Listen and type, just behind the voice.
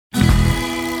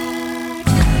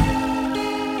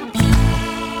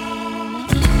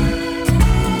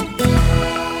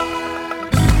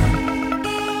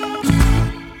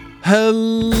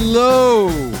Hello,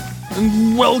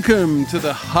 and welcome to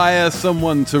the Hire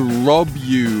Someone to Rob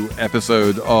You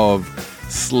episode of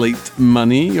Slate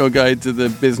Money, your guide to the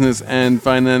business and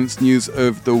finance news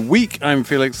of the week. I'm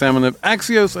Felix Salmon of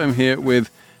Axios. I'm here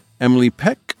with Emily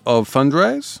Peck of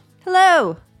Fundrise.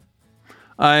 Hello.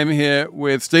 I'm here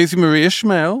with Stacey Marie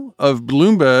Ishmael of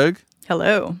Bloomberg.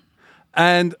 Hello.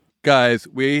 And guys,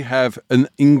 we have an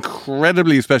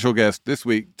incredibly special guest this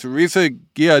week, Teresa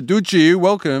Giarducci.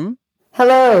 Welcome.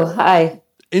 Hello. Hi.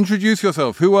 Introduce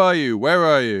yourself. Who are you? Where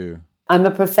are you? I'm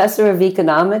a professor of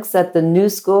economics at the New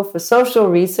School for Social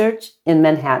Research in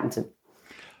Manhattan.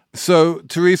 So,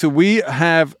 Teresa, we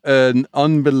have an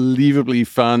unbelievably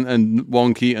fun and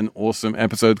wonky and awesome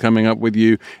episode coming up with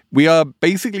you. We are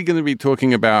basically going to be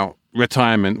talking about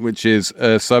retirement, which is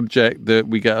a subject that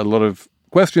we get a lot of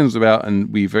questions about and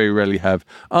we very rarely have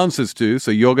answers to.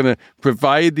 So you're going to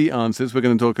provide the answers. We're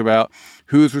going to talk about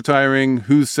who's retiring,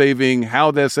 who's saving,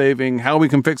 how they're saving, how we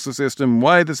can fix the system,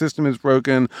 why the system is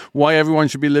broken, why everyone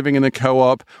should be living in a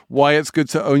co-op, why it's good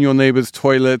to own your neighbor's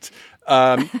toilet.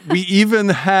 We even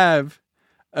have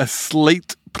a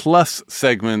Slate Plus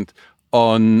segment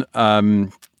on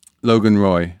Logan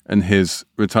Roy and his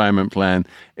retirement plan.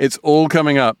 It's all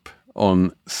coming up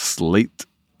on Slate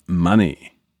Money.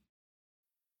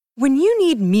 When you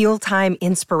need mealtime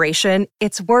inspiration,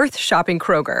 it's worth shopping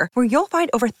Kroger, where you'll find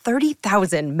over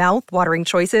 30,000 mouth-watering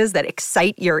choices that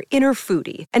excite your inner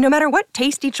foodie. And no matter what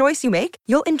tasty choice you make,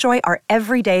 you'll enjoy our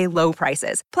everyday low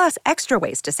prices, plus extra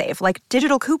ways to save, like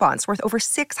digital coupons worth over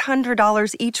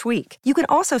 $600 each week. You can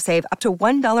also save up to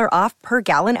 $1 off per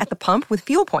gallon at the pump with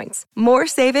fuel points. More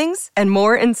savings and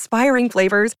more inspiring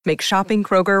flavors make shopping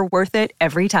Kroger worth it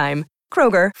every time.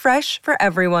 Kroger, fresh for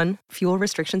everyone. Fuel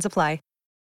restrictions apply.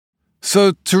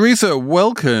 So, Teresa,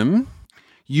 welcome.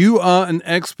 You are an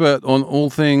expert on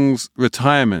all things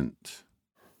retirement.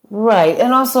 Right.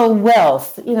 And also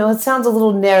wealth. You know, it sounds a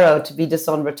little narrow to be just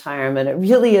on retirement. It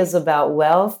really is about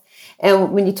wealth.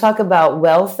 And when you talk about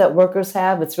wealth that workers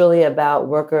have, it's really about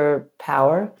worker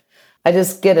power. I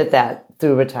just get at that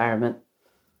through retirement.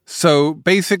 So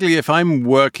basically, if I'm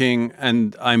working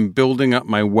and I'm building up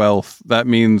my wealth, that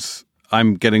means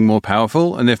I'm getting more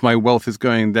powerful. And if my wealth is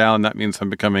going down, that means I'm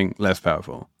becoming less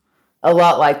powerful. A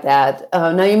lot like that.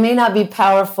 Now, you may not be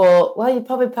powerful. Well, you're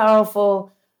probably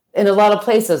powerful in a lot of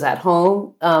places at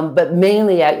home, but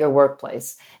mainly at your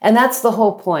workplace. And that's the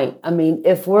whole point. I mean,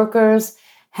 if workers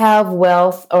have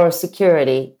wealth or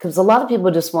security, because a lot of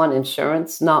people just want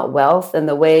insurance, not wealth, and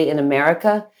the way in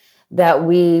America that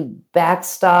we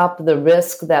backstop the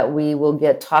risk that we will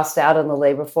get tossed out in the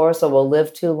labor force or will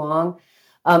live too long,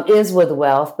 is with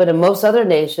wealth, but in most other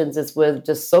nations, it's with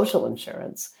just social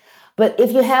insurance. But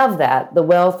if you have that, the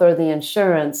wealth or the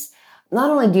insurance,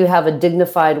 not only do you have a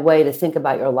dignified way to think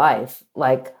about your life,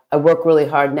 like I work really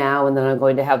hard now and then I'm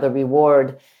going to have the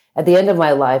reward at the end of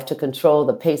my life to control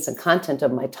the pace and content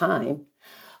of my time,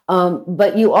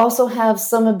 but you also have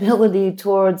some ability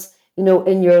towards, you know,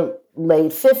 in your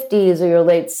late 50s or your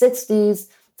late 60s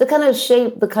to kind of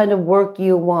shape the kind of work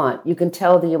you want. You can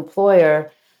tell the employer,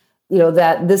 you know,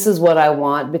 that this is what I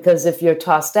want, because if you're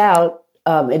tossed out,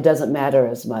 it doesn't matter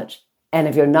as much. And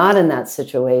if you're not in that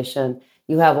situation,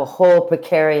 you have a whole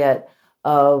precariat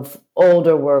of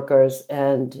older workers.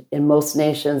 And in most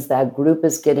nations, that group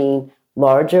is getting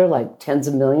larger, like tens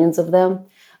of millions of them.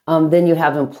 Then you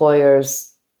have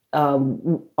employers have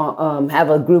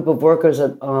a group of workers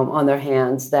on their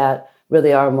hands that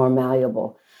really are more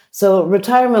malleable. So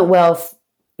retirement wealth,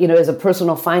 you know, is a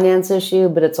personal finance issue,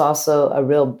 but it's also a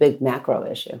real big macro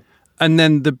issue. And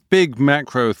then the big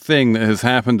macro thing that has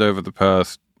happened over the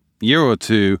past year or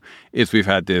two is we've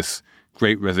had this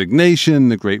great resignation,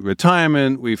 the great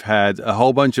retirement. We've had a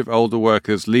whole bunch of older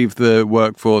workers leave the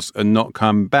workforce and not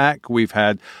come back. We've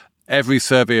had every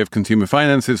survey of consumer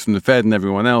finances from the Fed and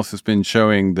everyone else has been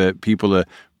showing that people are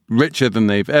richer than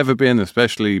they've ever been,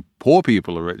 especially poor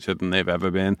people are richer than they've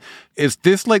ever been. Is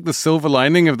this like the silver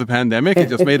lining of the pandemic? It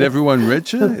just made everyone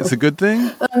richer? It's a good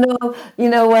thing? No, you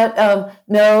know what?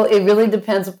 No, it really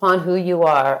depends upon who you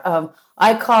are.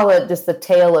 I call it just the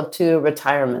tale of two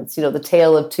retirements, you know, the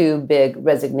tale of two big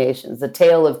resignations, the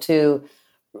tale of two,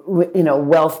 you know,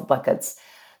 wealth buckets.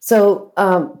 So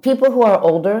people who are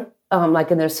older,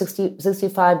 like in their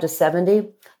 65 to 70,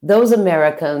 those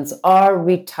Americans are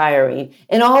retiring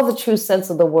in all the true sense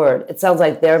of the word. It sounds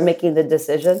like they're making the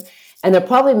decision, and they're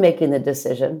probably making the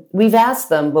decision. We've asked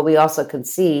them, but we also can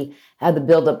see how the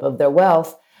buildup of their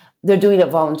wealth, they're doing it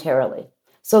voluntarily.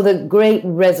 So the great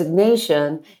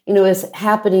resignation, you know, is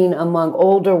happening among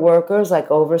older workers,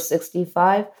 like over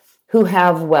 65, who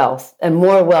have wealth and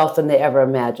more wealth than they ever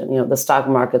imagined. You know, the stock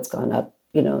market's gone up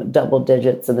double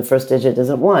digits, and the first digit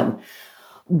isn't one.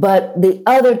 But the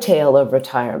other tail of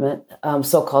retirement,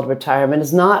 so-called retirement,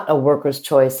 is not a worker's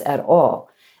choice at all.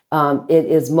 It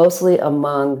is mostly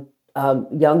among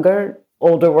younger,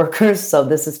 older workers. So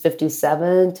this is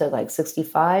 57 to like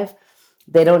 65.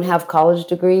 They don't have college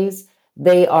degrees.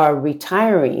 They are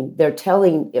retiring. They're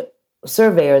telling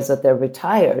surveyors that they're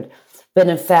retired, but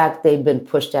in fact, they've been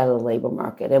pushed out of the labor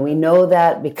market. And we know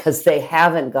that because they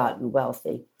haven't gotten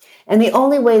wealthy. And the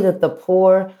only way that the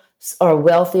poor are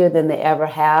wealthier than they ever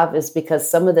have is because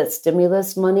some of that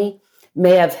stimulus money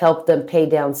may have helped them pay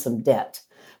down some debt.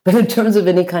 But in terms of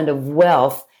any kind of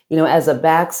wealth, as a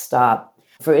backstop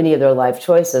for any of their life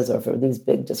choices or for these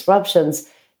big disruptions,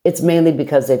 it's mainly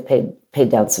because they've paid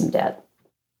down some debt.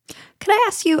 Could I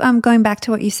ask you, going back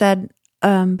to what you said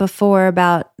before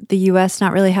about the U.S.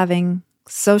 not really having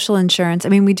social insurance? I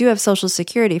mean, we do have Social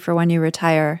Security for when you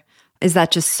retire. Is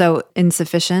that just so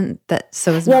insufficient that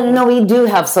so is not? No, we do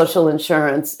have social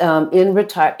insurance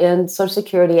in Social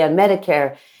Security and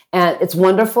Medicare, and it's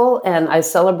wonderful, and I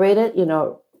celebrate it.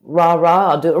 Rah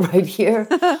rah, I'll do it right here.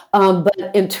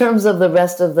 But in terms of the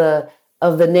rest of the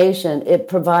nation, it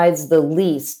provides the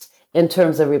least in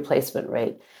terms of replacement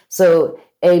rate. So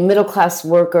a middle class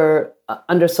worker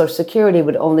under Social Security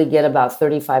would only get about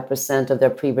 35% of their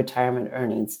pre-retirement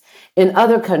earnings. In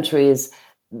other countries,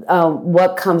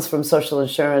 what comes from social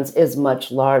insurance is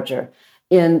much larger.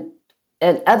 And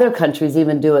other countries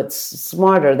even do it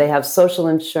smarter. They have social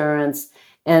insurance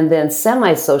and then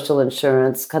semi-social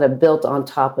insurance kind of built on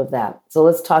top of that. So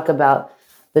let's talk about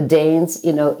the Danes,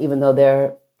 even though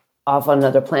they're off on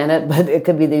another planet, but it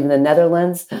could be even the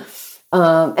Netherlands,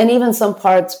 and even some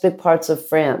big parts of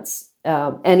France,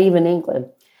 and even England,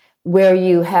 where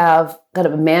you have kind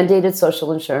of a mandated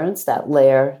social insurance, that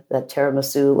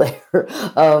tiramisu layer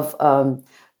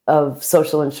of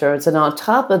social insurance. And on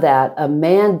top of that, a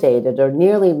mandated or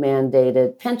nearly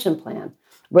mandated pension plan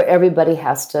where everybody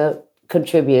has to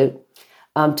contribute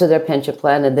to their pension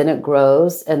plan, and then it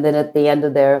grows. And then at the end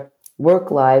of their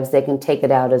work lives, they can take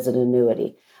it out as an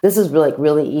annuity. This is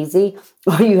really easy.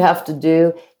 All you have to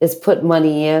do is put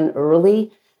money in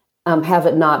early, have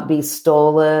it not be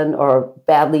stolen or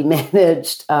badly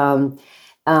managed, and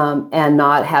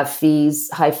not have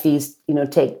high fees,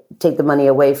 take the money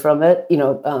away from it,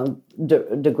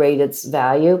 degrade its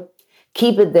value.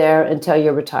 Keep it there until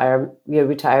you're retired,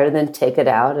 and then take it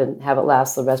out and have it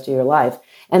last the rest of your life.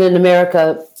 And in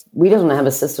America, we don't have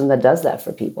a system that does that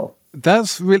for people.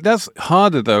 That's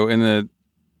harder, though, in a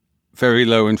very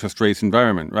low interest rate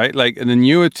environment, right? Like an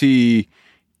annuity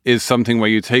is something where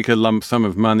you take a lump sum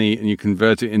of money and you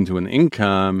convert it into an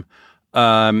income.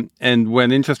 And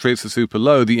when interest rates are super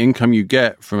low, the income you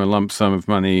get from a lump sum of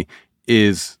money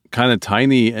is kind of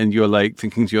tiny. And you're like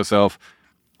thinking to yourself,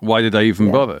 why did I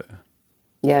even bother?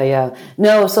 Yeah.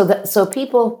 No, so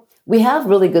people, we have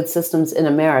really good systems in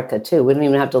America too. We don't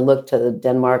even have to look to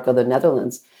Denmark or the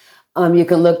Netherlands. You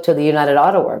can look to the United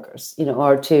Auto Workers,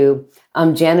 or to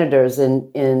janitors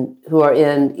who are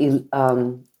in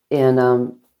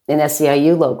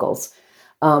SEIU locals,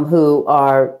 who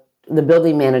are the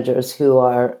building managers who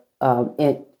are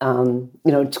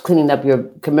cleaning up your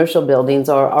commercial buildings,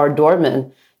 or our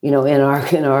doormen, in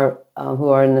our who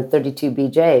are in the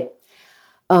 32BJ.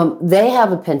 They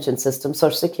have a pension system,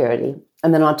 Social Security,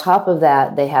 and then on top of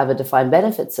that, they have a defined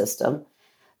benefit system.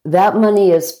 That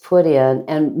money is put in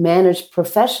and managed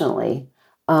professionally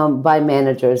by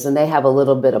managers, and they have a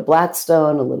little bit of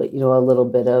Blackstone, a little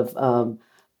bit of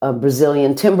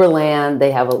Brazilian timberland.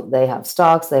 They have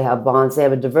stocks, they have bonds, they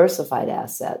have a diversified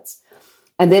assets,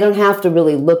 and they don't have to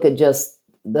really look at just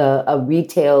a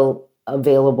retail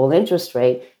available interest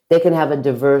rate. They can have a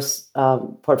diverse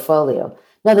portfolio.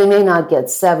 Now, they may not get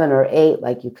 7 or 8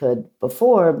 like you could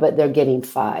before, but they're getting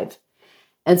 5.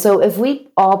 And so if we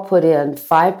all put in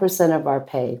 5% of our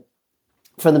pay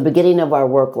from the beginning of our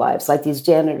work lives, like these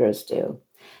janitors do,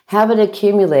 have it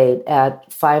accumulate at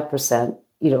 5%,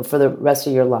 for the rest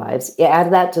of your lives, you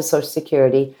add that to Social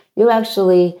Security, you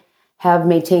actually have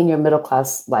maintained your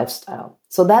middle-class lifestyle.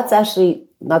 So that's actually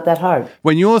not that hard.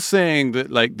 When you're saying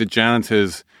that, like, the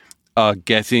janitors are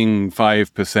getting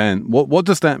 5%, what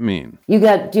does that mean? You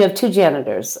have 2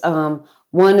 janitors.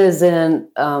 One is in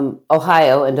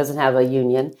Ohio and doesn't have a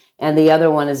union, and the other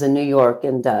one is in New York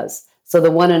and does. So the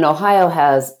one in Ohio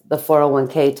has the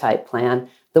 401k type plan.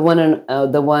 The one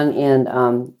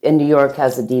in New York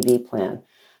has a DB plan.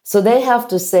 So they have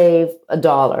to save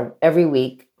 $1 every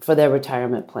week for their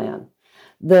retirement plan.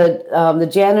 The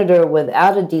janitor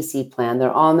without a DC plan,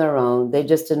 they're on their own. They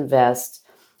just invest.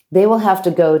 They will have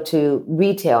to go to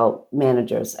retail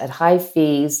managers at high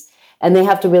fees, and they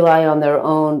have to rely on their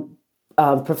own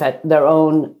their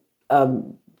own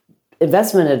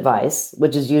investment advice,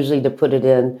 which is usually to put it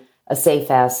in a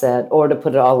safe asset or to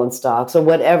put it all in stocks or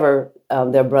whatever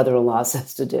their brother-in-law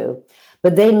says to do.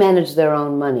 But they manage their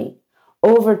own money.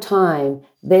 Over time,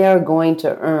 they are going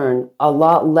to earn a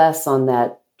lot less on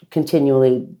that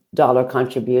continually dollar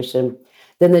contribution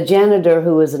than the janitor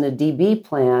who is in a DB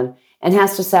plan and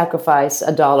has to sacrifice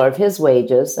 $1 of his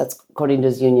wages, that's according to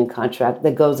his union contract,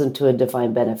 that goes into a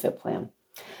defined benefit plan.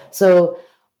 So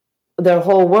their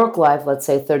whole work life, let's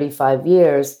say 35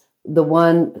 years, the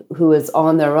one who is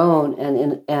on their own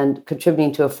and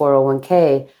contributing to a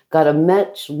 401k got a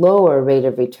much lower rate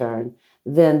of return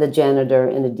than the janitor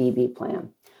in a DB plan.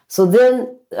 So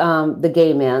then the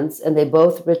game ends and they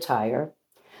both retire.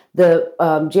 The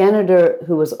janitor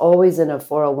who was always in a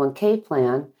 401k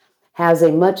plan has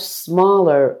a much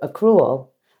smaller accrual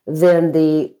than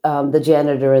the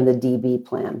janitor in the DB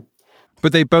plan.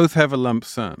 But they both have a lump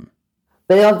sum.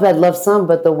 They all had lump sum,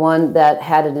 but the one that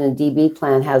had it in a DB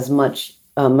plan has much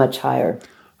higher.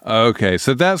 Okay,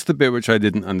 so that's the bit which I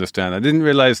didn't understand. I didn't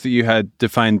realize that you had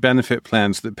defined benefit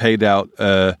plans that paid out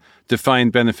a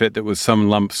defined benefit that was some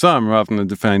lump sum rather than a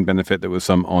defined benefit that was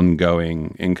some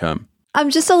ongoing income. I'm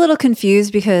just a little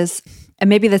confused because, and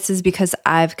maybe this is because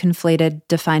I've conflated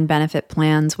defined benefit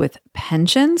plans with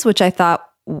pensions, which I thought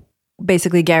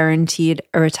basically guaranteed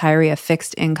a retiree a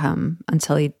fixed income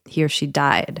until he or she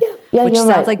died. Yeah, which sounds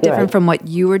right. Like different right. from what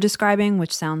you were describing,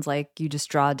 which sounds like you just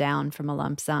draw down from a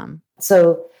lump sum.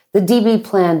 So the DB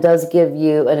plan does give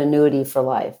you an annuity for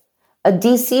life. A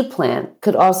DC plan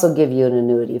could also give you an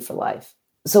annuity for life.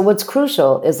 So what's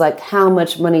crucial is like how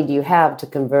much money do you have to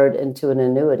convert into an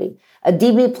annuity? A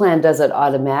DB plan does it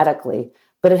automatically,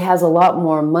 but it has a lot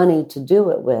more money to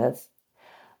do it with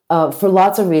for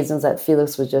lots of reasons that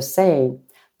Felix was just saying.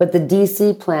 But the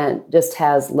DC plan just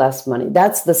has less money.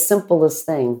 That's the simplest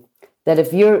thing. That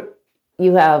if you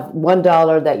have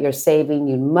 $1 that you're saving,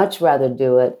 you'd much rather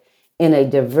do it in a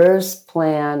diverse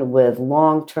plan with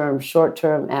long-term,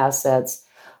 short-term assets,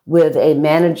 with a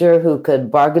manager who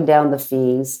could bargain down the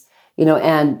fees,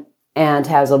 and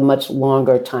has a much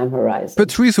longer time horizon. But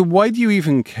Teresa, why do you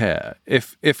even care?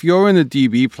 If you're in a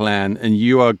DB plan and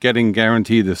you are getting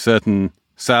guaranteed a certain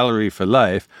salary for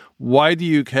life, why do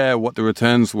you care what the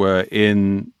returns were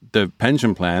in the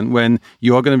pension plan when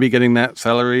you're going to be getting that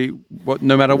salary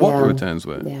no matter what the returns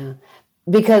were? Yeah.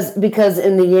 Because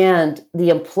in the end, the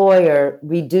employer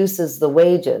reduces the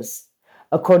wages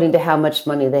according to how much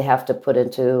money they have to put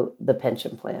into the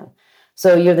pension plan.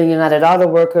 So you're the United Auto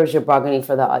Workers, you're bargaining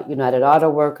for the United Auto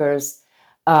Workers.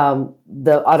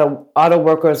 The auto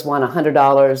workers want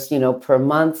 $100, per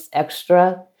month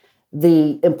extra.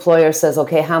 The employer says,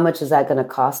 okay, how much is that going to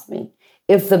cost me?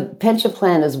 If the pension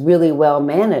plan is really well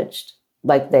managed,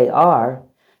 like they are,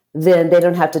 then they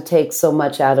don't have to take so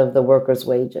much out of the workers'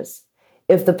 wages.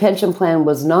 If the pension plan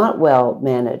was not well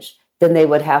managed, then they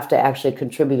would have to actually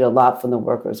contribute a lot from the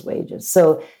workers' wages.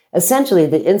 So essentially,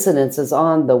 the incidence is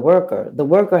on the worker. The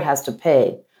worker has to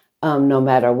pay no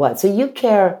matter what. So you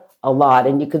care a lot,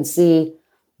 and you can see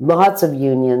lots of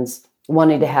unions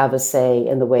wanting to have a say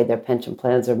in the way their pension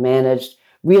plans are managed,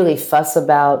 really fuss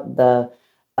about the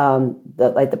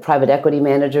private equity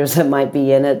managers that might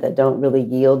be in it that don't really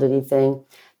yield anything.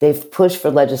 They've pushed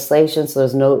for legislation, so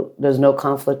there's no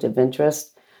conflict of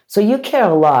interest. So you care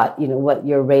a lot, what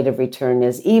your rate of return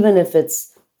is, even if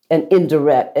it's an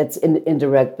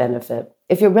indirect benefit.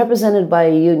 If you're represented by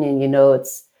a union,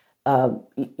 it's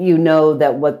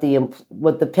that what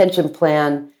the pension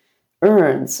plan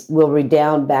earns will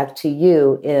redound back to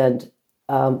you in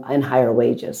higher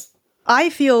wages. I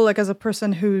feel like as a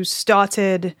person who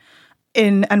started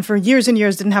and for years and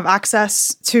years didn't have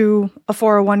access to a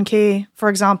 401k, for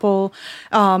example,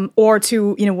 or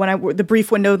to, when the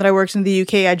brief window that I worked in the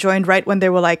UK, I joined right when they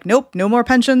were like, nope, no more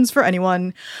pensions for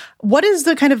anyone. What is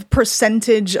the kind of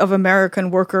percentage of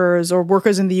American workers or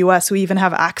workers in the US who even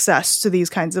have access to these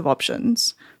kinds of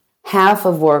options? Half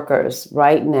of workers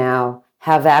right now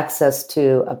have access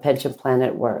to a pension plan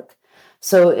at work.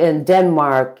 So in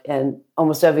Denmark and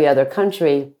almost every other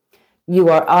country, you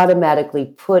are automatically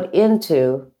put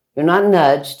into, you're not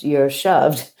nudged, you're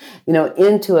shoved,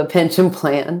 into a pension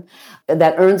plan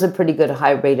that earns a pretty good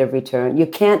high rate of return. You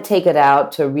can't take it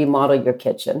out to remodel your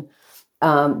kitchen.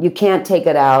 You can't take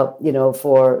it out,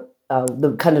 for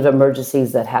the kind of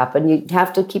emergencies that happen. You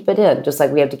have to keep it in, just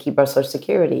like we have to keep our Social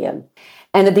Security in.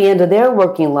 And at the end of their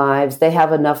working lives, they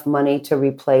have enough money to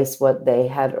replace what they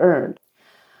had earned.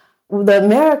 The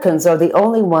Americans are the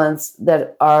only ones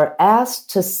that are asked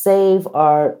to save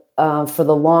for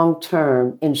the long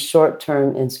term in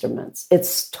short-term instruments.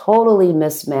 It's totally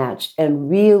mismatched and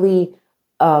really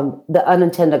the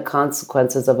unintended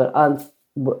consequences of an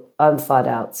unthought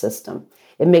out system.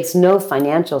 It makes no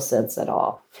financial sense at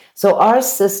all. So our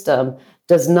system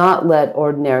does not let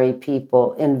ordinary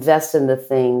people invest in the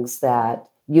things that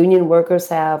union workers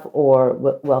have or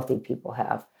wealthy people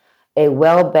have. A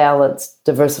well-balanced,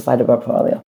 diversified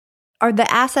portfolio. Are the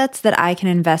assets that I can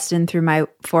invest in through my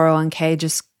 401k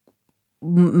just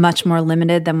much more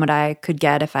limited than what I could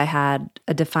get if I had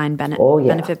a defined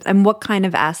benefit? And what kind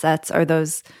of assets are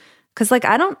those? Because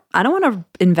I don't want to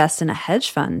invest in a hedge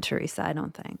fund, Teresa. I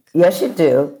don't think. Yes, you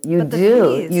do. You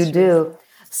do.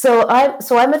 So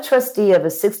I'm a trustee of a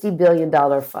 $60 billion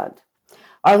fund.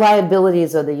 Our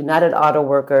liabilities are the United Auto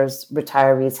Workers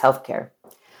Retirees Healthcare.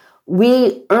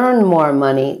 We earn more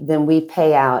money than we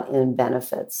pay out in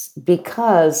benefits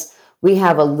because we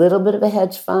have a little bit of a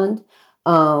hedge fund.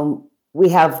 We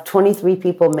have 23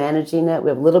 people managing it. We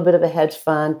have a little bit of a hedge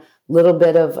fund, a little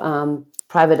bit of a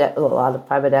lot of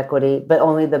private equity, but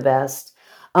only the best.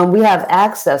 We have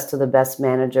access to the best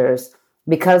managers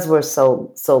because we're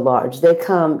so large. They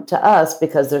come to us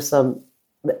because there's some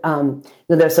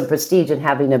prestige in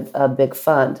having a big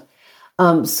fund.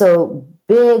 So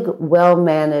big,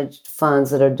 well-managed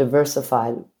funds that are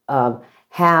diversified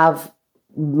have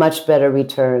much better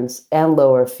returns and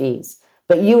lower fees.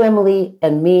 But you, Emily,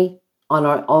 and me on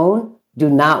our own do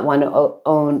not want to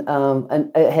own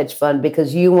a hedge fund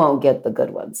because you won't get the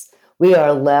good ones. We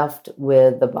are left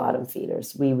with the bottom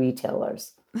feeders, we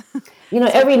retailers.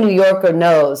 Every New Yorker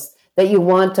knows that you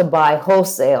want to buy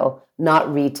wholesale,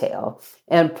 not retail.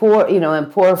 And poor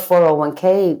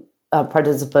 401k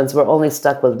participants were only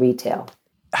stuck with retail.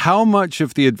 How much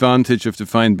of the advantage of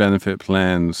defined benefit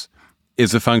plans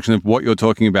is a function of what you're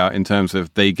talking about in terms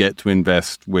of they get to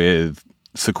invest with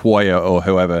Sequoia or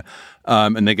whoever,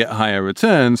 and they get higher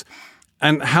returns?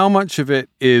 And how much of it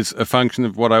is a function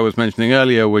of what I was mentioning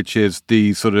earlier, which is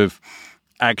the sort of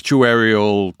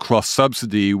actuarial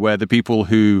cross-subsidy where the people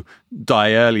who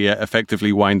die earlier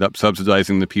effectively wind up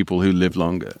subsidizing the people who live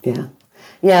longer?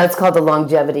 Yeah, it's called the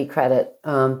longevity credit.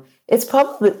 It's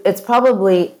probably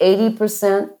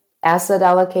 80% asset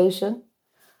allocation,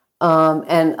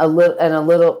 and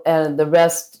the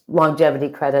rest longevity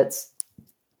credits,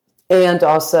 and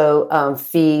also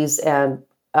fees and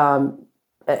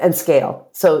scale.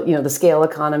 So the scale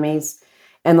economies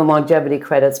and the longevity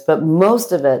credits, but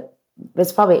most of it,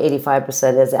 it's probably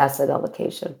 85% is asset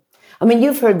allocation. I mean,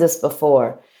 you've heard this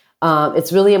before.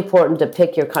 It's really important to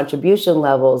pick your contribution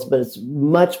levels, but it's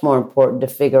much more important to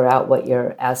figure out what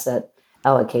your asset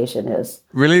allocation is.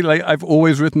 Really? I've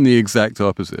always written the exact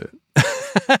opposite.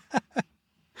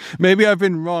 Maybe I've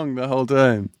been wrong the whole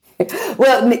time.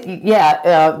 Well,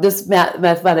 yeah, this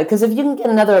mathematics, because if you can get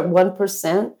another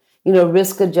 1%,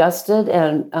 risk adjusted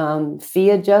and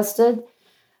fee adjusted,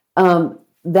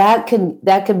 that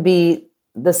can be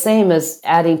the same as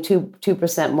adding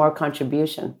 2% more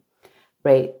contribution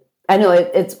rate. I know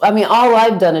all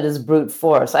I've done is brute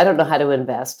force. I don't know how to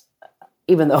invest,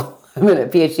 even though I'm a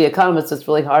PhD economist. It's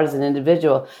really hard as an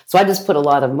individual. So I just put a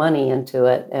lot of money into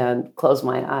it and close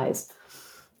my eyes,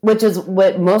 which is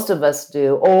what most of us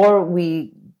do. Or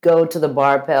we go to the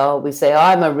barbell. We say,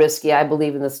 I'm a risky. I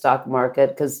believe in the stock market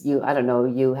because you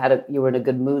were in a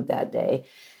good mood that day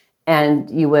and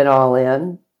you went all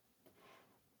in.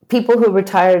 People who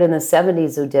retired in the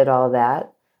 70s who did all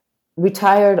that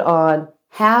retired on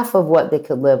half of what they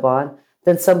could live on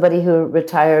than somebody who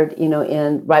retired,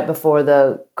 in right before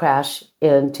the crash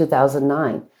in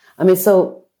 2009. I mean,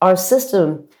 so our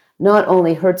system not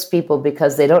only hurts people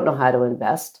because they don't know how to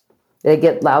invest, they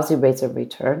get lousy rates of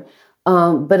return,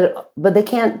 but they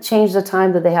can't change the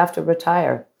time that they have to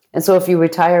retire. And so if you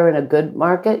retire in a good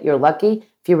market, you're lucky.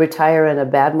 If you retire in a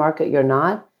bad market, you're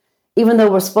not. Even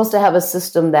though we're supposed to have a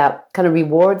system that kind of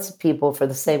rewards people for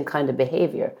the same kind of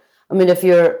behavior. I mean, if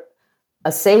you're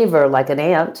a saver like an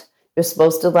ant, you're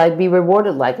supposed to be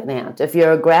rewarded like an ant. If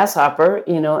you're a grasshopper,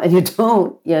 and you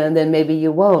don't, then maybe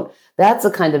you won't. That's a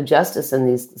kind of justice in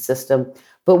this system.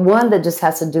 But one that just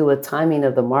has to do with timing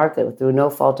of the market through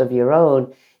no fault of your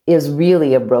own is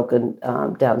really a broken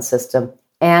down system,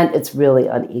 and it's really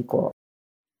unequal.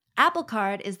 Apple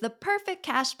Card is the perfect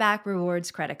cashback rewards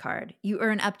credit card. You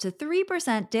earn up to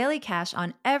 3% daily cash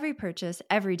on every purchase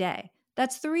every day.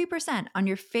 That's 3% on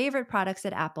your favorite products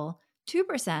at Apple,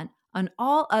 2% on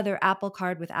all other Apple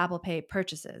Card with Apple Pay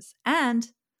purchases, and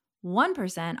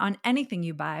 1% on anything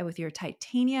you buy with your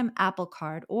titanium Apple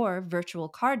Card or virtual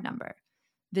card number.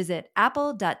 Visit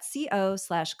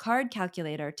apple.co/card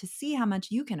calculator to see how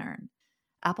much you can earn.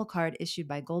 Apple Card issued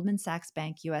by Goldman Sachs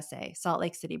Bank USA, Salt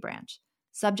Lake City branch.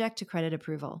 Subject to credit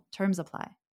approval. Terms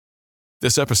apply.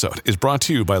 This episode is brought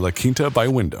to you by La Quinta by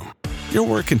Wyndham. Your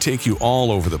work can take you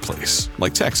all over the place,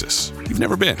 like Texas. You've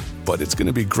never been, but it's going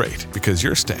to be great because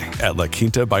you're staying at La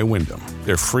Quinta by Wyndham.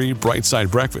 Their free Bright Side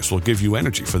breakfast will give you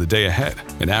energy for the day ahead.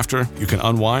 And after, you can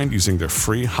unwind using their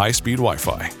free high-speed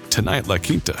Wi-Fi. Tonight, La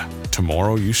Quinta.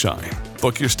 Tomorrow, you shine.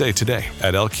 Book your stay today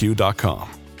at lq.com.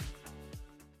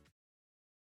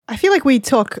 I feel like we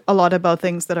talk a lot about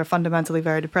things that are fundamentally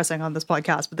very depressing on this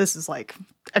podcast, but this is like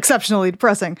exceptionally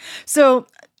depressing. So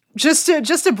just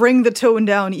to bring the tone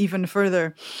down even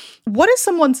further, what is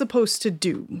someone supposed to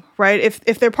do, right?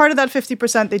 If they're part of that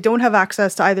 50%, they don't have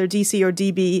access to either DC or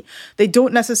DB. They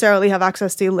don't necessarily have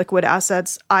access to liquid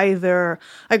assets either.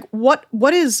 Like what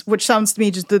is, which sounds to me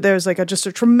just that there's like just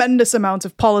a tremendous amount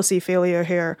of policy failure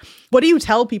here. What do you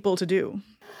tell people to do?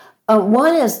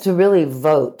 One is to really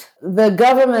vote. The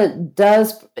government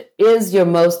is your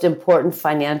most important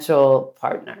financial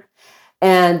partner.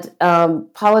 And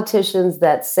politicians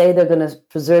that say they're going to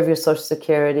preserve your Social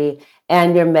Security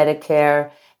and your Medicare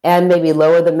and maybe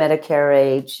lower the Medicare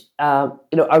age,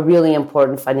 are really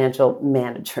important financial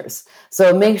managers.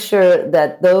 So make sure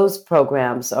that those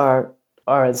programs are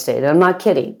instated. I'm not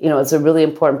kidding. It's a really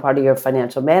important part of your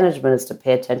financial management is to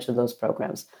pay attention to those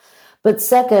programs. But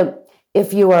second,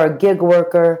 if you are a gig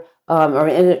worker or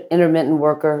an intermittent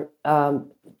worker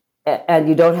and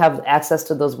you don't have access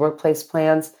to those workplace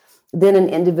plans, then an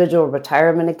individual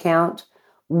retirement account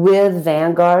with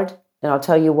Vanguard, and I'll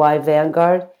tell you why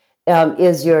Vanguard,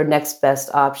 is your next best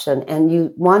option. And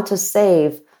you want to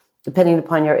save, depending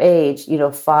upon your age,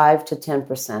 5 to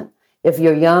 10%. If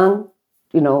you're young,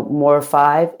 more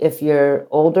 5. If you're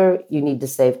older, you need to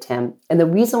save 10. And the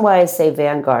reason why I say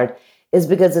Vanguard is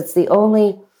because it's the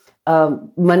only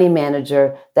money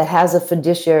manager that has a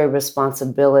fiduciary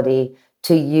responsibility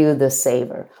to you, the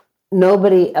saver.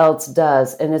 Nobody else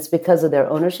does. And it's because of their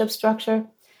ownership structure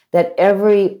that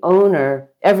every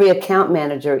account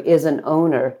manager is an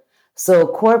owner. So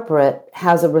corporate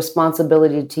has a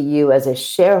responsibility to you as a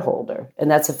shareholder,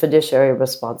 and that's a fiduciary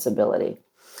responsibility.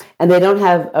 And they don't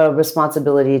have a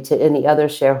responsibility to any other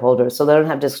shareholder, so they don't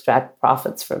have to extract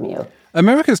profits from you.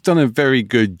 America's done a very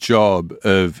good job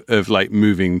of like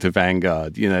moving to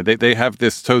Vanguard. They have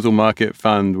this total market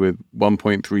fund with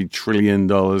 $1.3 trillion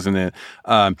in it.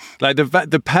 Like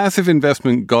the passive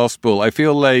investment gospel. I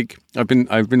feel like I've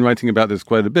been writing about this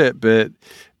quite a bit, but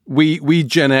we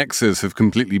Gen Xers have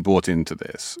completely bought into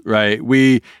this, right?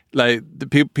 We like the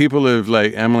people of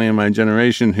like Emily and my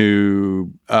generation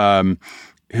who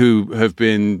have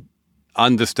been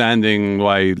understanding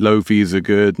why low fees are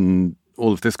good and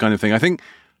all of this kind of thing. I think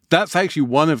that's actually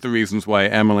one of the reasons why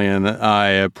Emily and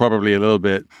I are probably a little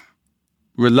bit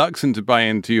reluctant to buy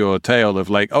into your tale of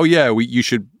like, oh yeah, you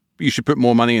should put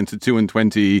more money into 2 and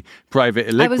 20 private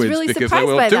illiquids. I was really because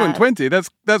surprised by 2 that. and 20,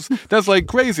 that's like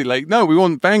crazy. Like, no, we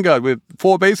want Vanguard with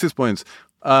 4 basis points.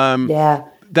 Yeah.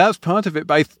 That's part of it.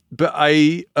 But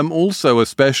I am also,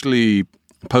 especially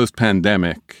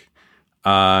post-pandemic,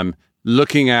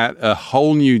 looking at a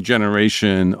whole new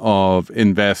generation of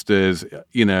investors,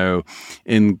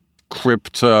 in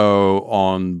crypto,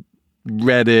 on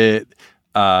Reddit,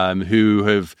 who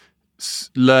have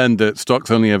learned that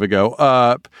stocks only ever go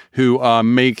up, who are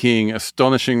making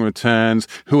astonishing returns,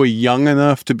 who are young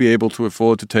enough to be able to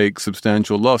afford to take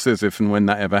substantial losses if and when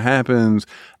that ever happens,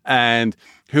 and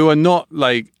who are not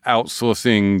like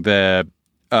outsourcing their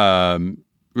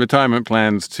retirement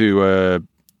plans to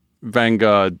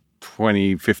Vanguard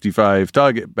 2055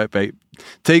 target, but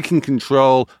taking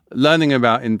control, learning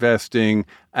about investing,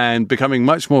 and becoming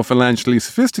much more financially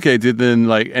sophisticated than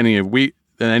like any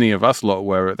of us lot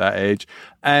were at that age.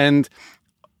 And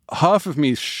half of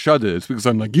me shudders because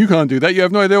I'm like, you can't do that. You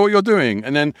have no idea what you're doing.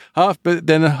 And then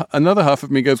another half of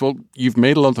me goes, well, you've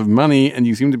made a lot of money and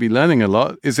you seem to be learning a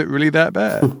lot. Is it really that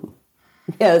bad?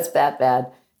 Yeah, it's that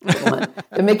bad.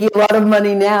 They're making a lot of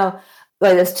money now.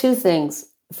 But there's 2 things.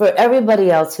 For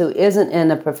everybody else who isn't in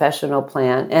a professional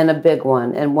plan, and a big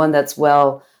one, and one that's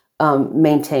well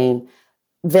maintained,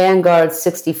 Vanguard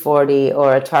 60/40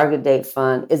 or a target date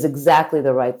fund is exactly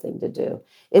the right thing to do.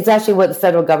 It's actually what the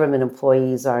federal government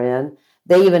employees are in.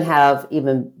 They even have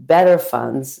even better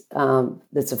funds.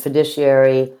 It's a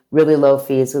fiduciary, really low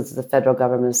fees. It's the federal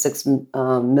government, 6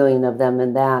 million of them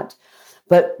in that.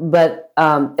 But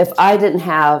if I didn't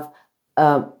have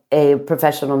a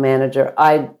professional manager,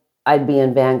 I'd be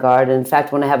in Vanguard. And in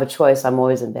fact, when I have a choice, I'm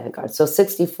always in Vanguard. So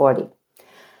 60/40.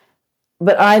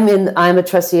 But I'm a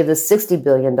trustee of the $60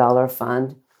 billion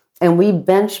fund, and we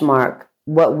benchmark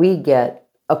what we get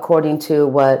according to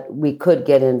what we could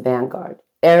get in Vanguard.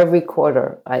 Every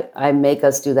quarter, I make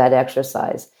us do that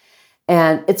exercise.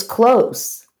 And it's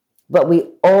close, but we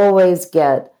always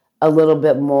get a little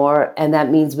bit more. And that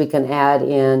means we can add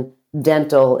in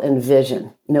dental and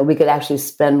vision. We could actually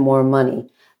spend more money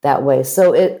that way.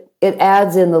 So it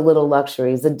adds in the little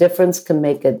luxuries. The difference can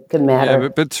matter. Yeah,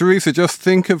 but Teresa, just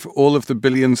think of all of the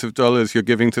billions of dollars you're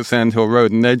giving to Sand Hill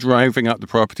Road, and they're driving up the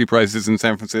property prices in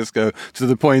San Francisco to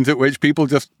the point at which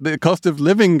the cost of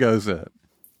living goes up.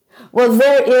 Well,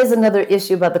 there is another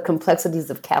issue about the complexities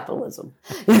of capitalism.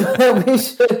 That we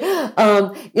should,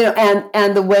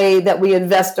 and the way that we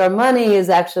invest our money is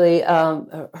actually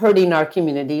hurting our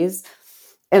communities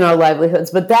and our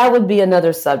livelihoods. But that would be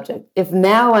another subject. If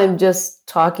now I'm just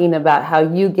talking about how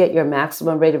you get your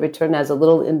maximum rate of return as a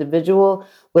little individual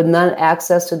with none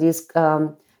access to these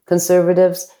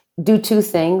conservatives, do two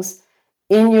things.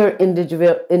 In your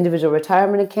individual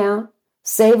retirement account,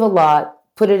 save a lot,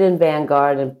 put it in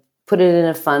Vanguard, and put it in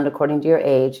a fund according to your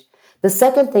age. The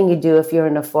second thing you do if you're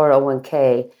in a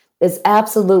 401k is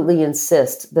absolutely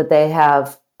insist that they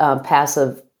have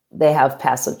passive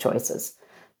choices.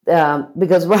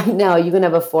 Because right now you can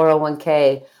have a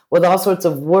 401k with all sorts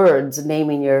of words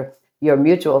naming your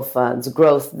mutual funds,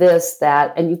 growth, this,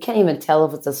 that, and you can't even tell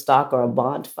if it's a stock or a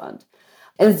bond fund.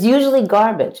 And it's usually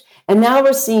garbage. And now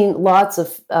we're seeing lots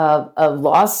of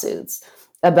lawsuits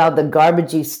about the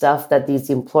garbagey stuff that these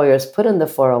employers put in the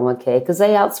 401k because they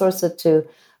outsource it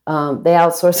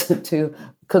to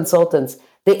consultants.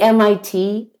 The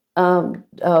MIT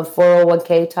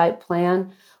 401k type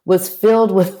plan was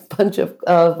filled with a bunch of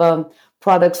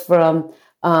products from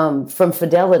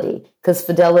Fidelity because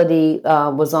Fidelity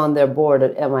was on their board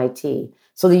at MIT.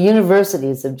 So the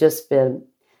universities have just been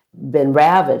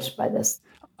ravaged by this.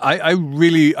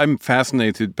 I'm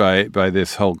fascinated by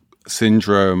this whole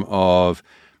syndrome of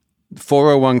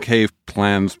 401k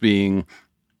plans being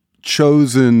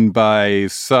chosen by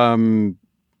some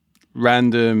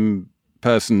random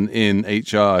person in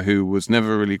HR who was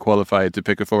never really qualified to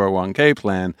pick a 401k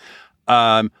plan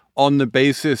on the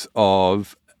basis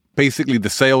of basically the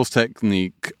sales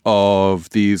technique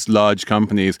of these large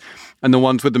companies and the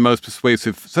ones with the most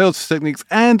persuasive sales techniques,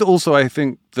 and also I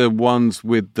think the ones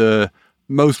with the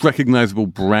most recognizable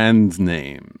brand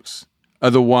names are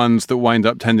the ones that wind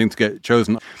up tending to get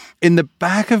chosen. In the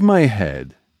back of my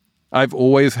head, I've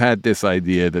always had this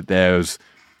idea that there's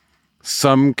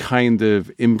some kind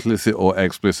of implicit or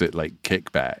explicit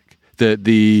kickback, that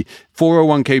the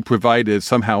 401k providers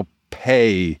somehow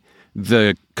pay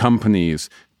the companies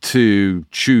to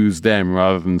choose them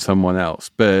rather than someone else.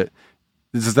 But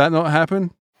does that not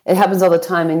happen? It happens all the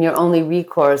time, and your only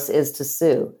recourse is to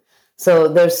sue. So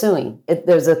they're suing.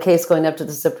 There's a case going up to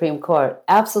the Supreme Court.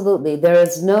 Absolutely. There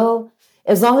is no,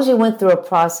 as long as you went through a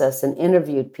process and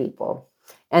interviewed people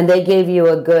and they gave you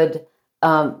a good,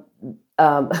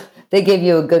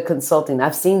 consulting.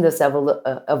 I've seen this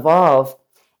evolve.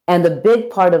 And the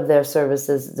big part of their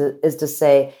services is to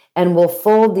say, and we'll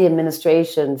fold the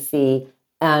administration fee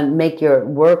and make your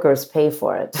workers pay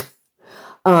for it.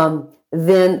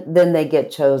 Then they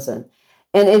get chosen.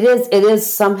 And it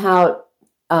is somehow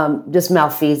just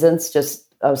malfeasance,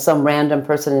 just some random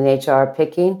person in HR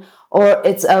picking, or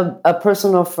it's a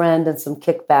personal friend and some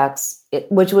kickbacks,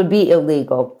 which would be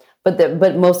illegal,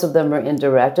 but most of them are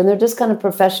indirect, and they're just kind of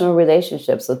professional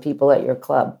relationships with people at your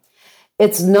club.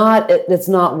 It's not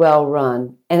well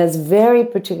run, and it's very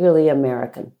particularly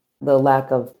American, the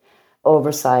lack of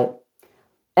oversight.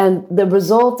 And the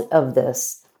result of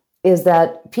this is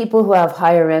that people who have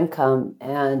higher income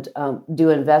and do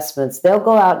investments, they'll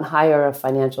go out and hire a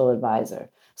financial advisor.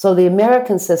 So the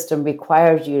American system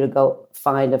requires you to go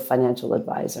find a financial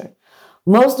advisor.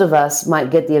 Most of us might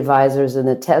get the advisors in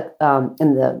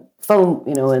the phone,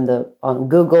 on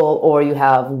Google, or you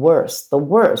have worse. The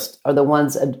worst are the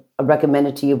ones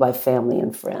recommended to you by family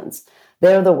and friends.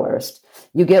 They're the worst.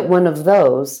 You get one of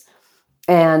those,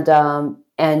 and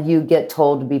you get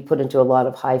told to be put into a lot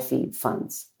of high fee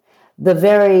funds.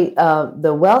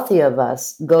 The wealthy of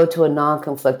us go to a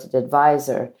non-conflicted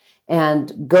advisor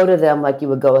and go to them like you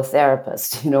would go a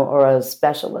therapist, or a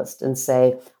specialist, and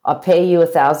say, "I'll pay you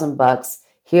 $1,000.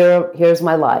 Here's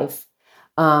my life.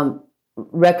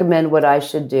 Recommend what I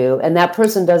should do." And that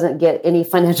person doesn't get any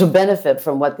financial benefit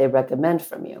from what they recommend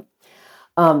from you.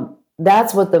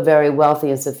 That's what the very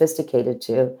wealthy and sophisticated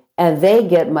do, and they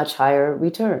get much higher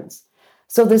returns.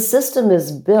 So the system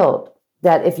is built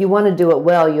that if you want to do it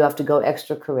well, you have to go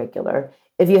extracurricular.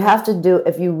 If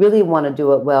you really want to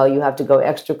do it well, you have to go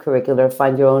extracurricular,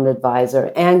 find your own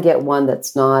advisor, and get one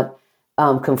that's not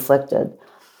conflicted.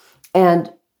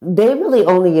 And they really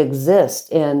only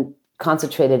exist in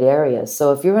concentrated areas.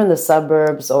 So if you're in the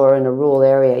suburbs or in a rural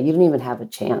area, you don't even have a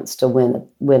chance to win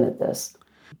at this.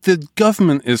 The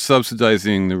government is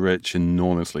subsidizing the rich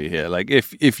enormously here. Like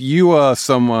if you are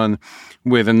someone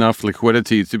with enough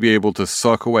liquidity to be able to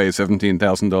sock away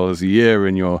 $17,000 a year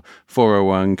in your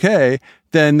 401k,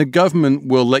 then the government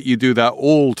will let you do that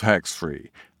all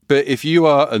tax-free. But if you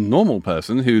are a normal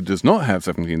person who does not have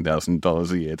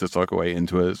 $17,000 a year to sock away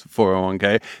into a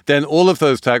 401k, then all of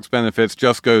those tax benefits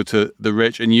just go to the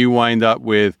rich and you wind up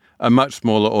with a much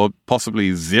smaller or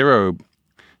possibly zero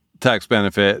tax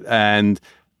benefit. And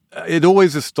it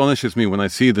always astonishes me when I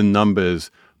see the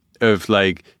numbers of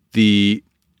like the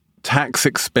tax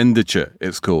expenditure,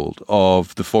 it's called,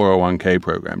 of the 401k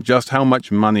program, just how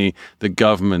much money the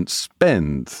government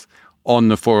spends on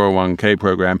the 401k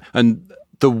program and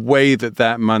the way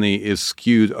that money is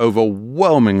skewed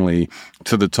overwhelmingly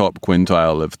to the top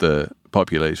quintile of the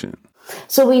population.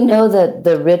 So we know that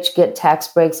the rich get tax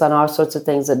breaks on all sorts of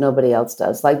things that nobody else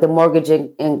does, like the mortgage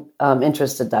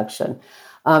interest deduction,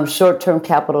 short-term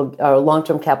capital or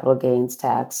long-term capital gains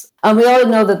tax. We all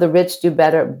know that the rich do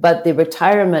better, but the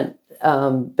retirement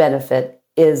benefit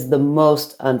is the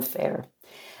most unfair.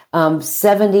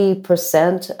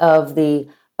 70% of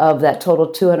that total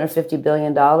 $250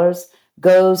 billion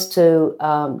goes to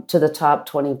the top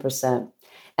 20%.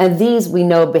 And these, we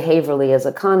know behaviorally as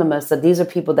economists, that these are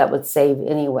people that would save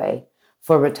anyway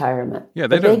for retirement. Yeah,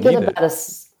 they don't need it.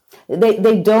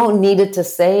 They don't need it to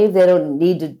save. They don't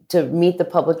need to meet the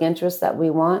public interest that we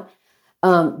want.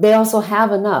 They also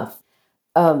have enough.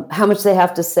 How much they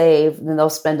have to save, and then they'll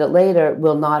spend it later,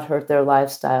 will not hurt their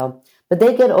lifestyle. But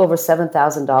they get over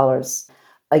 $7,000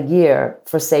 a year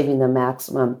for saving the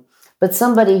maximum. But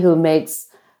somebody who makes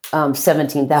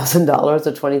 $17,000 or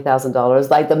 $20,000,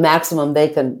 like the maximum they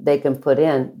can put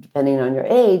in, depending on your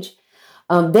age,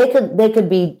 they could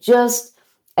be just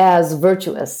as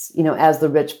virtuous, as the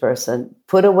rich person.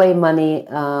 Put away money,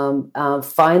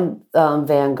 find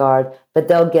Vanguard, but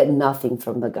they'll get nothing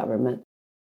from the government.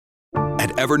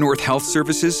 At Evernorth Health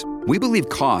Services, we believe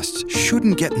costs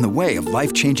shouldn't get in the way of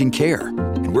life-changing care,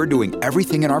 and we're doing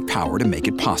everything in our power to make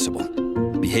it possible.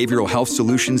 Behavioral health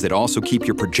solutions that also keep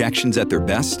your projections at their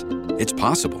best? It's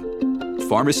possible.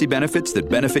 Pharmacy benefits that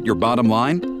benefit your bottom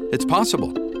line? It's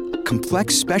possible.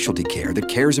 Complex specialty care that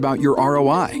cares about your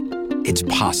ROI? It's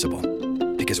possible.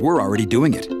 Because we're already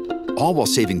doing it. All while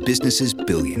saving businesses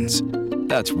billions.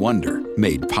 That's Wonder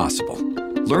made possible.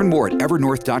 Learn more at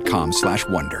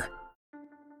evernorth.com/wonder.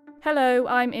 Hello,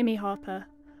 I'm Imi Harper.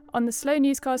 On the Slow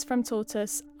Newscast from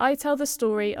Tortoise, I tell the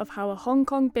story of how a Hong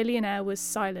Kong billionaire was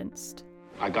silenced.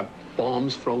 I got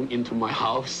bombs thrown into my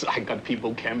house. I got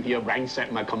people came here,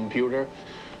 ransacked my computer.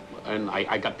 And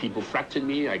I got people threatening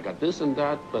me. I got this and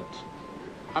that, but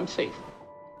I'm safe.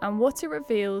 And what it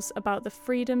reveals about the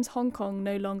freedoms Hong Kong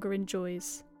no longer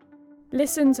enjoys.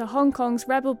 Listen to Hong Kong's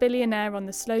rebel billionaire on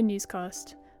the Slow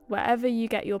Newscast, wherever you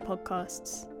get your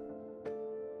podcasts.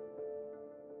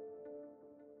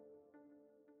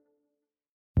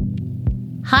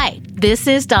 Hi, this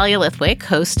is Dahlia Lithwick,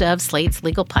 host of Slate's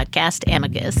legal podcast,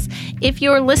 Amicus. If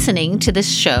you're listening to this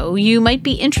show, you might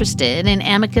be interested in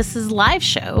Amicus's live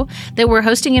show that we're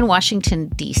hosting in Washington,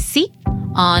 D.C.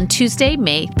 on Tuesday,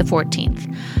 May the 14th.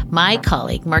 My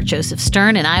colleague, Mark Joseph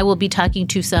Stern, and I will be talking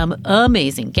to some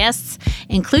amazing guests,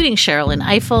 including Sherrilyn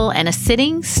Ifill and a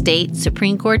sitting state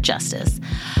Supreme Court justice,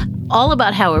 all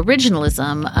about how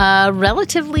originalism, a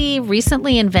relatively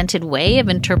recently invented way of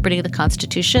interpreting the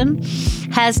Constitution,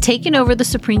 has taken over the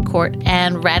Supreme Court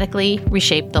and radically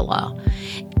reshaped the law.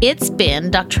 It's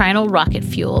been doctrinal rocket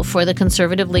fuel for the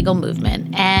conservative legal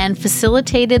movement and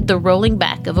facilitated the rolling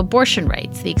back of abortion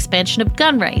rights, the expansion of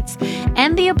gun rights,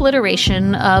 and the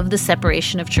obliteration of the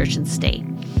separation of church and state.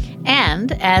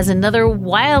 And as another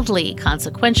wildly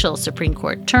consequential Supreme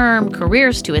Court term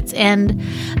careers to its end,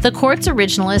 the court's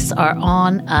originalists are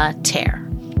on a tear.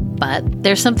 But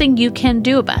there's something you can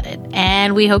do about it,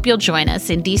 and we hope you'll join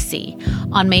us in D.C.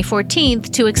 on May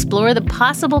 14th to explore the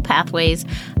possible pathways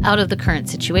out of the current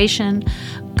situation.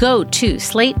 Go to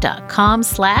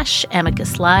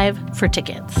slate.com/Amicus Live for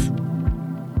tickets.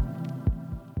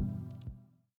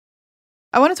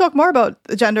 I want to talk more about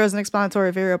gender as an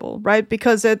explanatory variable, right?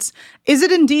 Because is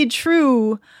it indeed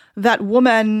true that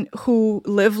women who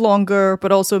live longer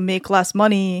but also make less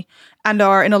money and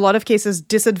are in a lot of cases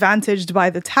disadvantaged by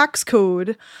the tax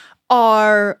code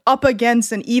are up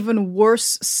against an even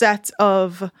worse set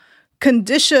of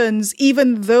conditions,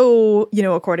 even though,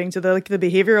 according to the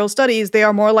behavioral studies, they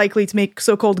are more likely to make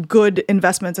so-called good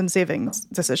investments and savings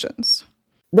decisions?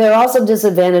 They're also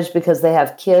disadvantaged because they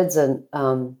have kids and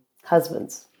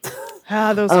husbands.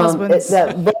 Those husbands.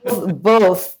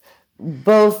 Both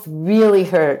both really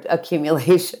hurt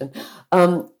accumulation.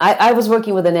 I was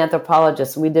working with an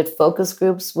anthropologist, and we did focus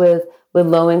groups with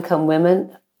low-income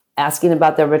women, asking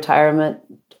about their retirement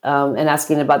and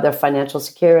asking about their financial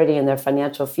security and their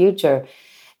financial future.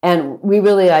 And we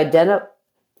really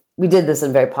we did this in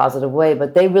a very positive way,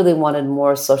 but they really wanted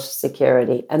more Social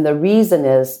Security. And the reason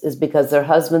is because their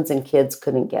husbands and kids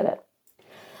couldn't get it.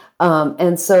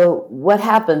 And so what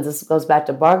happens, this goes back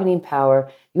to bargaining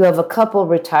power, you have a couple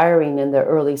retiring in their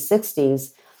early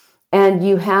 60s, and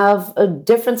you have a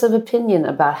difference of opinion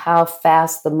about how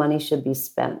fast the money should be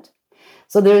spent.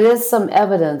 So there is some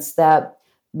evidence that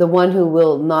the one who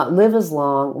will not live as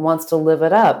long wants to live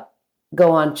it up,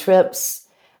 go on trips,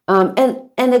 and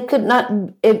it could not,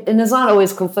 and it's not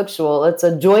always conflictual. It's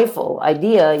a joyful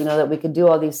idea, that we could do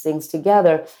all these things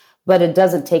together, but it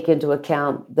doesn't take into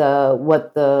account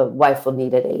what the wife will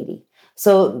need at 80.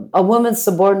 So a woman's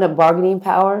subordinate bargaining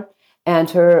power and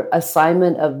her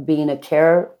assignment of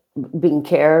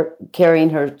carrying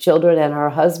her children and her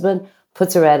husband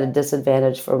puts her at a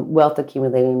disadvantage for wealth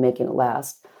accumulating and making it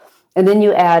last. And then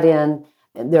you add in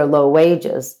their low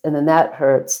wages, and then that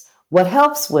hurts. What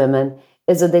helps women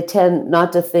is that they tend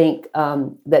not to think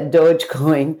that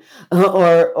Dogecoin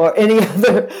or any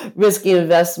other risky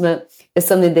investment is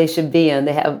something they should be in.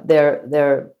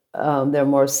 They're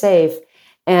more safe,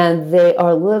 and they are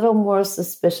a little more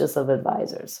suspicious of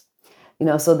advisors.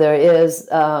 So there is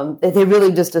they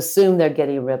really just assume they're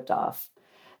getting ripped off.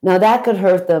 Now that could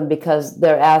hurt them because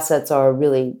their assets are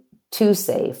really too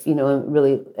safe,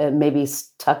 and maybe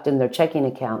tucked in their checking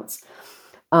accounts.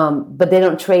 But they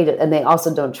don't trade it, and they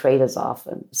also don't trade as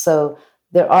often. So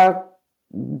there are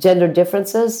gender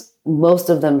differences. Most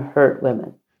of them hurt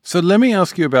women. So let me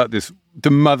ask you about this, the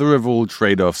mother of all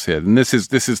trade-offs here. And this is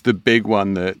the big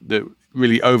one that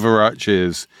really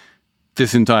overarches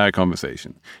this entire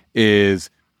conversation is,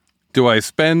 do I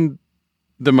spend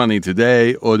the money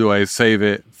today or do I save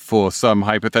it for some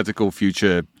hypothetical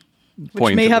future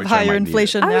point? Which may have higher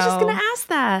inflation now. I was just going to ask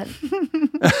that.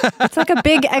 It's like a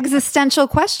big existential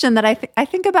question that I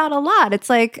think about a lot. It's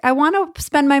like, I want to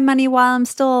spend my money while I'm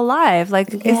still alive.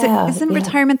 Like, isn't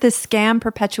retirement this scam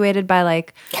perpetuated by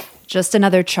like just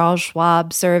another Charles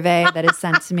Schwab survey that is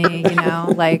sent to me,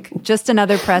 like just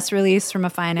another press release from a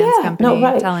finance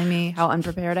company telling me how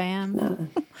unprepared I am? No.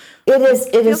 It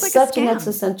is like such an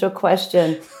existential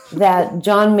question that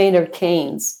John Maynard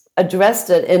Keynes addressed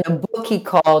it in a book he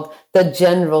called The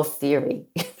General Theory.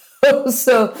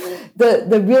 So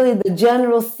the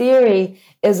general theory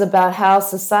is about how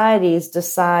societies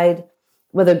decide,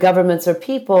 whether governments or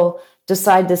people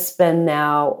decide to spend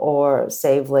now or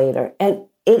save later. And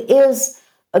it is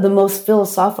the most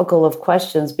philosophical of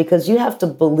questions because you have to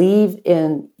believe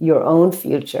in your own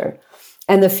future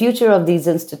and the future of these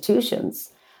institutions.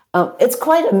 It's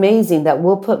quite amazing that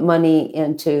we'll put money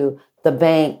into the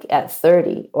bank at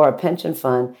 30 or a pension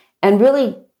fund and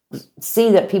really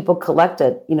see that people collect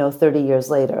it, 30 years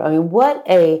later. I mean, what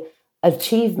a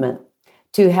achievement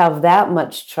to have that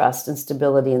much trust and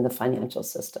stability in the financial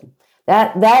system.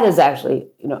 That is actually,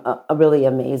 a really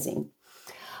amazing.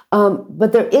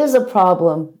 But there is a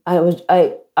problem. I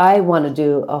want to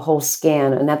do a whole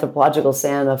scan, an anthropological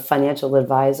scan of financial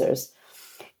advisors,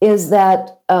 is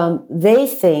that they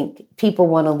think people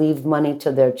want to leave money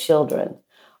to their children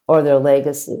or their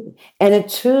legacy. And it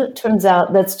turns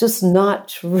out that's just not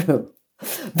true.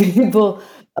 People,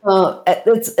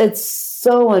 it's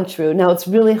so untrue. Now, it's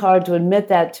really hard to admit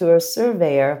that to a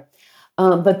surveyor,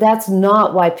 but that's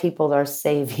not why people are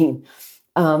saving.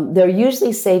 They're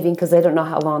usually saving because they don't know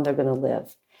how long they're going to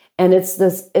live. And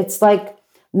it's like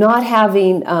not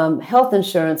having health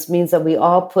insurance means that we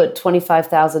all put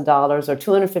 $25,000 or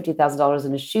 $250,000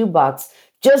 in a shoebox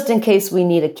just in case we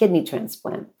need a kidney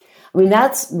transplant. I mean,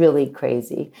 that's really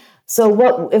crazy. So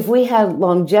what if we had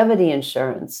longevity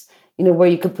insurance, where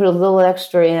you could put a little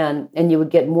extra in and you would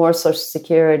get more Social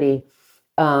Security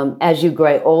as you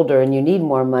grow older and you need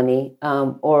more money,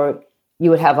 or you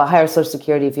would have a higher Social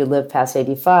Security if you live past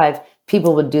 85,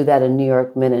 people would do that in New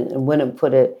York Minute and wouldn't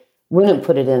put it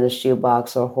in a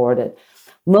shoebox or hoard it.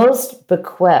 Most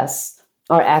bequests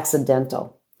are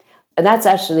accidental. And that's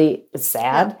actually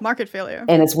sad. Yeah, market failure.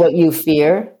 And it's what you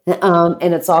fear.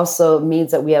 And it's also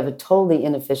means that we have a totally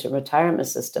inefficient retirement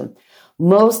system.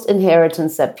 Most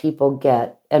inheritance that people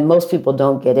get, and most people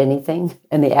don't get anything,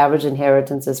 and the average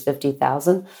inheritance is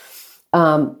 $50,000,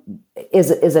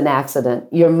 is an accident.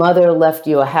 Your mother left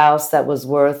you a house that was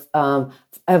worth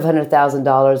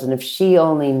 $500,000, and if she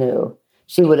only knew,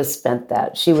 she would have spent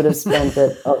that. She would have spent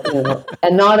it,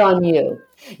 and not on you.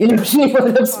 She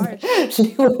would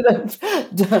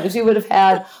have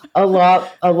had a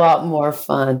lot more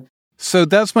fun. So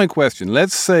that's my question.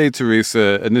 Let's say,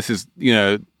 Teresa, and this is,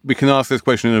 we can ask this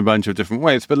question in a bunch of different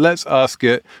ways, but let's ask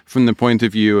it from the point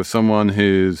of view of someone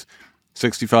who's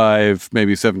 65,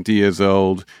 maybe 70 years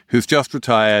old, who's just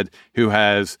retired, who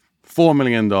has $4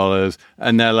 million,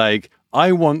 and they're like,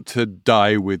 I want to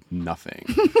die with nothing.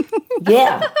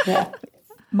 Yeah.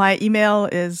 My email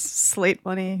is Slate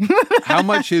Money. How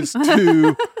much is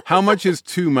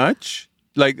too much?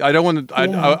 Like, I don't want to.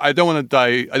 I don't want to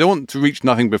die. I don't want to reach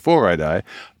nothing before I die,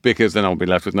 because then I'll be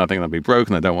left with nothing and I'll be broke,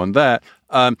 and I don't want that.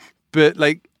 But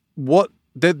like,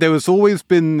 there has always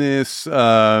been this sort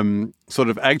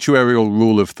of actuarial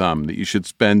rule of thumb that you should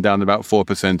spend down about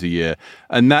 4% a year,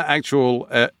 and that actual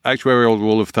actuarial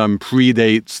rule of thumb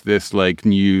predates this like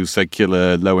new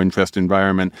secular low interest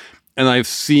environment. And I've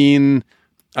seen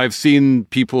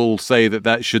people say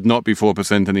that should not be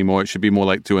 4% anymore. It should be more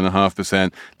like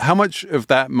 2.5%. How much of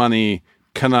that money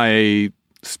can I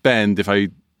spend if I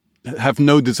have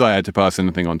no desire to pass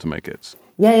anything on to my kids?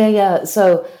 Yeah.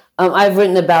 So I've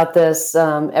written about this.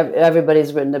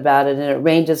 Everybody's written about it, and it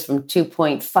ranges from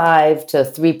 2.5 to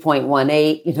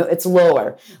 3.18. It's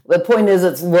lower. The point is,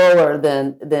 it's lower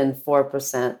than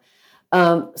 4%.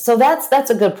 So that's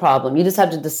a good problem. You just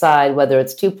have to decide whether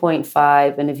it's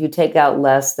 2.5, and if you take out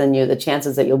less, then the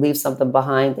chances that you'll leave something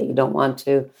behind that you don't want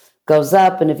to goes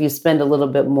up, and if you spend a little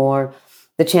bit more,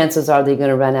 the chances are that you're going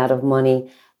to run out of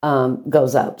money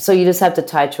goes up. So you just have to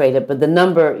titrate it, but the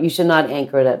number, you should not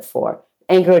anchor it at 4.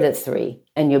 Anchor it at 3,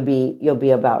 and you'll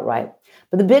be about right.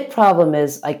 But the big problem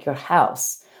is like your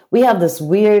house. We have this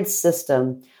weird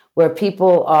system where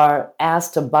people are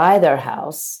asked to buy their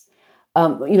house.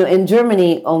 In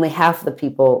Germany, only half the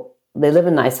people, they live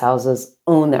in nice houses,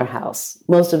 own their house.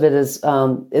 Most of it is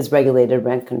regulated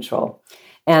rent control.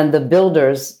 And the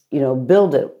builders,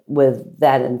 build it with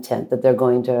that intent that they're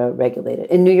going to regulate it.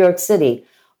 In New York City,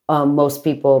 most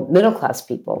people, middle-class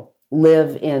people,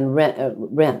 live in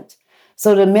rent.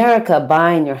 So in America,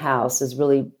 buying your house is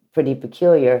really pretty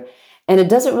peculiar. And it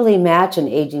doesn't really match an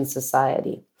aging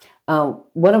society.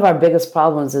 One of our biggest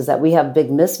problems is that we have big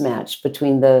mismatch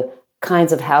between the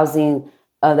kinds of housing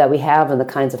that we have and the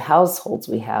kinds of households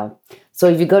we have. So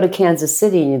if you go to Kansas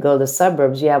City and you go to the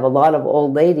suburbs, you have a lot of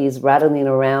old ladies rattling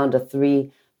around a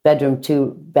 3-bedroom,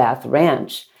 2-bath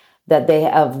ranch that they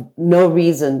have no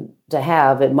reason to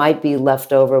have. It might be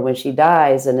left over when she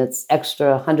dies, and it's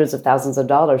extra hundreds of thousands of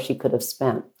dollars she could have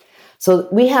spent. So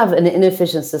we have an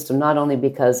inefficient system, not only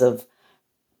because of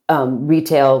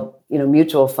retail,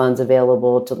 mutual funds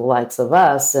available to the likes of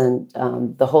us, and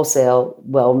the wholesale,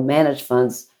 well-managed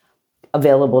funds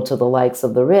available to the likes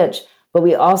of the rich, but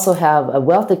we also have a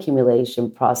wealth accumulation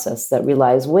process that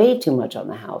relies way too much on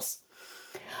the house.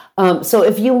 So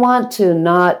if you want to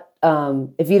not,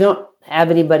 if you don't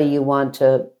have anybody you want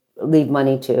to leave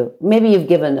money to, maybe you've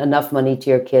given enough money to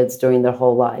your kids during their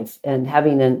whole life, and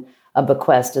having a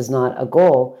bequest is not a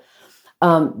goal,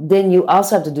 then you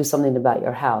also have to do something about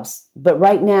your house. But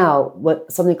right now,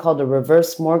 something called a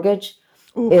reverse mortgage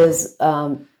is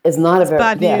not a very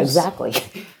bad news. Yeah, exactly.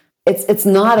 It's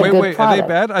not a good product. Are they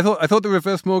bad? I thought the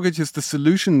reverse mortgage is the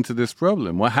solution to this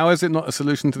problem. Well, how is it not a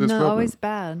solution to this problem? No, always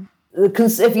bad.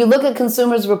 If you look at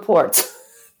consumers' reports,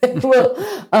 they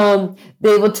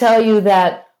will tell you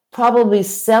that probably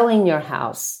selling your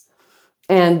house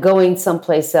and going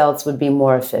someplace else would be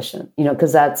more efficient,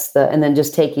 because and then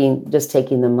just taking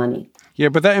the money. Yeah,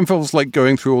 but that involves like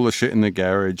going through all the shit in the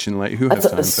garage, and like, who has time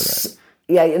for that?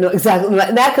 Yeah, exactly.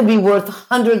 That could be worth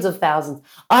hundreds of thousands.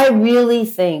 I really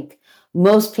think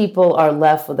most people are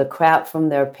left with the crap from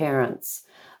their parents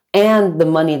and the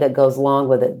money that goes along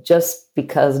with it, just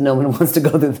because no one wants to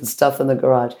go through the stuff in the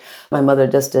garage. My mother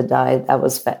just did die. That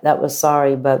was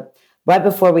sorry, but right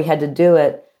before we had to do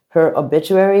it, her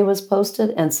obituary was posted,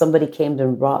 and somebody came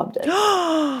and robbed it.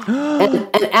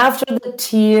 and after the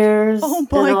tears and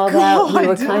all that, we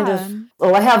were kind of,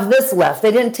 I have this left.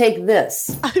 They didn't take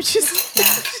this.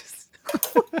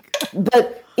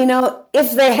 But,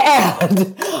 if they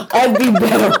had, I'd be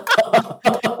better.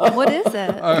 What is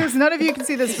it? Because none of you can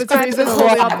see this, but Teresa's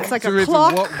holding up. It's like a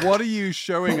clock. What are you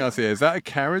showing us here? Is that a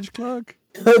carriage clock?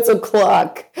 It's a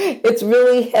clock. It's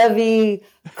really heavy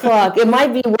clock. It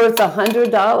might be worth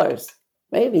 $100,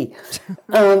 maybe.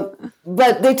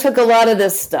 But they took a lot of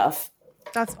this stuff.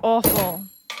 That's awful.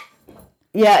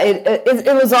 Yeah, it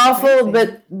was awful,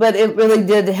 but it really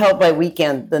did help my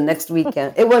weekend. The next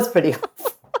weekend, it was pretty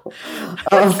awful.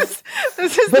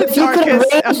 This is the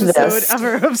darkest episode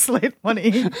ever of Slate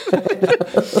Money.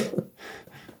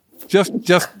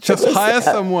 Just hire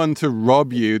someone to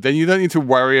rob you. Then you don't need to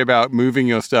worry about moving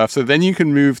your stuff. So then you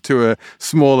can move to a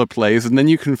smaller place, and then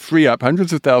you can free up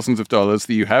hundreds of thousands of dollars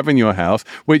that you have in your house,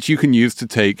 which you can use to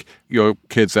take your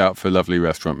kids out for lovely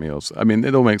restaurant meals. I mean,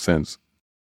 it all makes sense.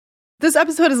 This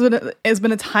episode has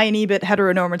been a tiny bit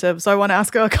heteronormative, so I want to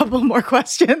ask a couple more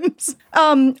questions.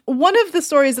 One of the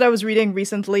stories that I was reading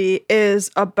recently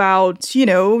is about,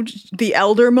 the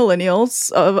elder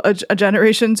millennials of a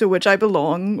generation to which I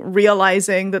belong,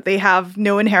 realizing that they have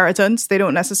no inheritance, they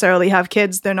don't necessarily have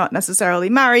kids, they're not necessarily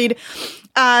married,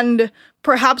 and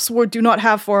perhaps do not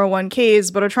have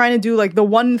 401ks, but are trying to do like the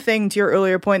one thing, to your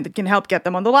earlier point, that can help get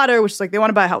them on the ladder, which is like they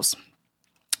want to buy a house.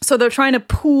 So they're trying to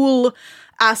pool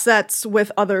assets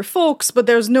with other folks, but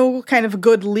there's no kind of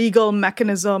good legal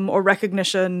mechanism or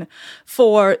recognition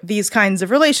for these kinds of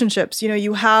relationships.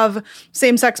 You have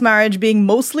same-sex marriage being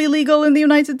mostly legal in the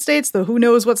United States, though who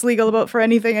knows what's legal about for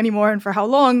anything anymore and for how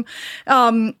long.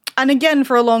 And again,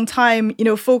 for a long time,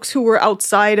 folks who were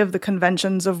outside of the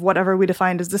conventions of whatever we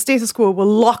defined as the status quo were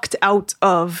locked out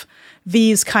of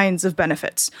these kinds of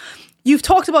benefits. You've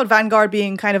talked about Vanguard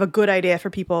being kind of a good idea for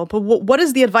people, but what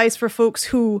is the advice for folks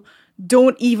who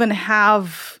don't even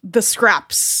have the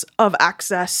scraps of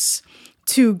access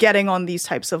to getting on these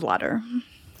types of ladder?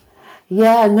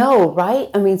 Yeah, no, right?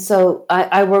 I mean, so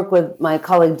I work with my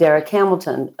colleague Derek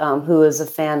Hamilton, who is a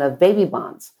fan of baby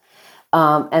bonds.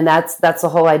 And that's the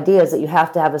whole idea, is that you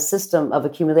have to have a system of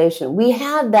accumulation. We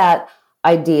had that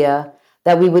idea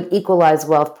that we would equalize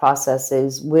wealth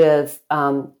processes with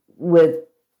Pell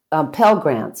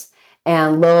Grants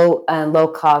and low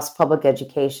cost public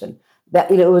education. That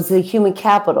it was the human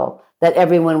capital that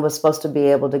everyone was supposed to be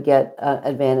able to get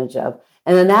advantage of.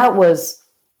 And then that was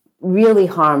really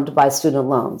harmed by student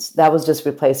loans. That was just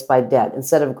replaced by debt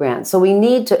instead of grants. So we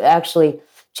need to actually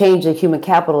change the human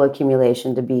capital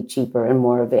accumulation to be cheaper and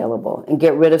more available, and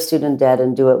get rid of student debt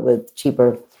and do it with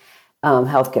cheaper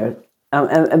healthcare,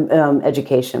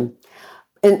 education.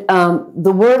 And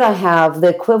the word I have, the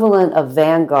equivalent of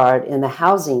Vanguard in the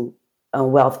housing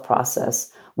wealth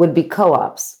process would be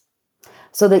co-ops.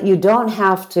 So that you don't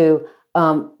have to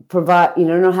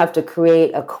don't have to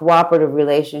create a cooperative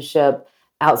relationship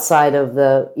outside of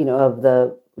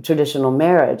the traditional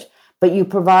marriage, but you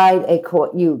provide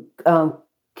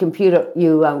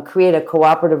create a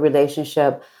cooperative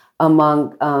relationship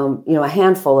among a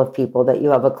handful of people that you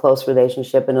have a close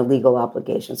relationship and a legal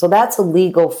obligation. So that's a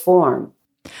legal form.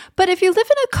 But if you live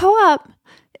in a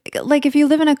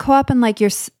co-op,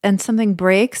 and something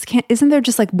breaks, isn't there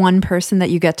just like one person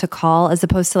that you get to call, as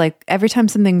opposed to like every time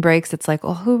something breaks, it's like,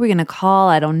 well, who are we going to call?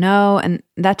 I don't know. And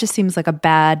that just seems like a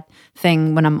bad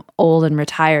thing when I'm old and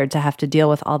retired to have to deal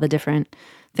with all the different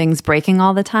things breaking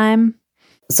all the time.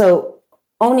 So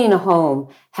owning a home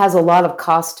has a lot of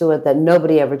cost to it that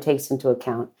nobody ever takes into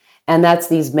account. And that's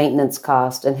these maintenance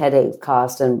costs and headache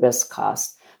costs and risk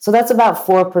costs. So that's about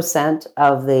 4%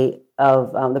 of the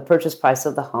purchase price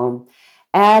of the home.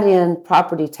 Add in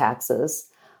property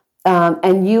taxes,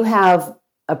 and you have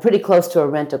a pretty close to a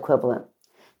rent equivalent.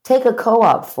 Take a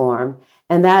co-op form,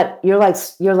 and that you're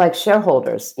like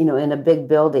shareholders, in a big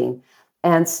building,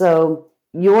 and so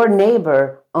your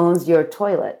neighbor owns your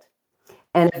toilet,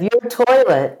 and if your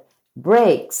toilet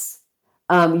breaks,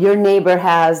 your neighbor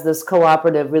has this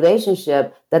cooperative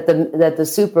relationship that the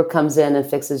super comes in and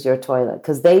fixes your toilet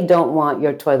because they don't want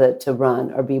your toilet to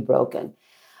run or be broken.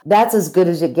 That's as good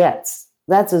as it gets.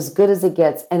 That's as good as it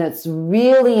gets. And it's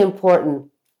really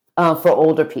important for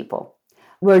older people.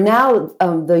 We're now,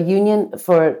 the union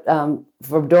for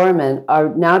doormen are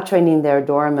now training their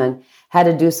doormen how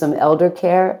to do some elder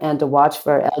care and to watch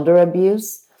for elder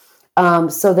abuse,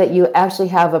 so that you actually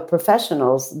have a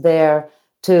professionals there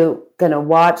to kind of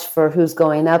watch for who's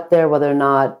going up there, whether or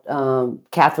not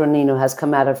Catherine, has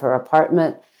come out of her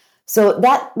apartment. So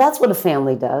that's what a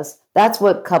family does. That's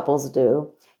what couples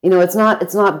do. It's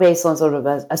not based on sort of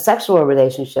a sexual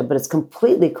relationship, but it's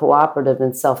completely cooperative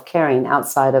and self-caring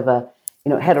outside of a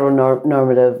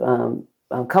heteronormative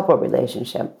couple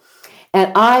relationship.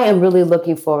 And I am really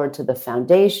looking forward to the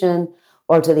foundation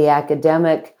or to the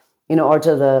academic, or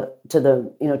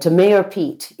to Mayor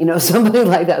Pete, somebody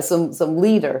like that, some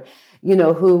leader,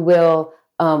 who will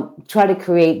try to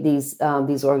create these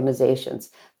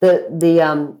organizations.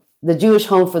 The Jewish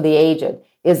Home for the Aged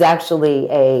is actually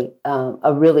a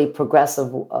really progressive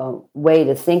way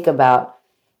to think about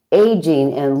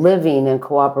aging and living in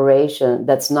cooperation.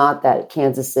 That's not that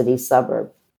Kansas City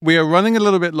suburb. We are running a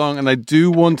little bit long, and I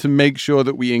do want to make sure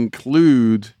that we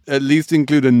at least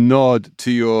include a nod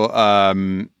to your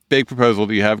big proposal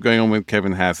that you have going on with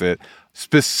Kevin Hassett,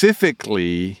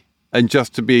 specifically And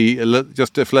just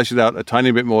to flesh it out a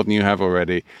tiny bit more than you have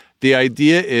already, the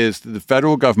idea is that the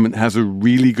federal government has a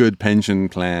really good pension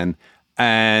plan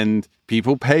and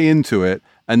people pay into it.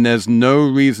 And there's no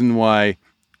reason why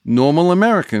normal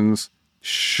Americans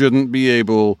shouldn't be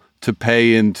able to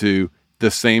pay into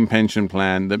the same pension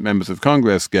plan that members of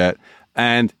Congress get.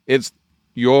 And it's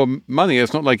your money.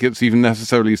 It's not like it's even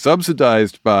necessarily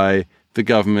subsidized by the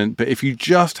government. But if you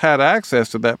just had access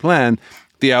to that plan,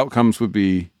 the outcomes would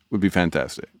be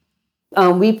fantastic.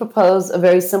 We propose a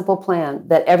very simple plan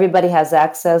that everybody has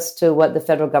access to what the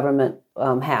federal government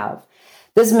have.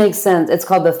 This makes sense. It's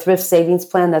called the Thrift Savings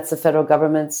Plan. That's the federal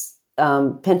government's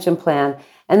pension plan,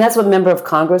 and that's what member of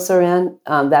Congress are in.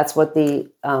 That's what their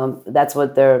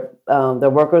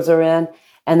workers are in,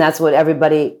 and that's what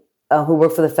everybody who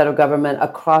work for the federal government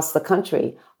across the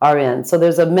country are in. So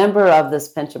there's a member of this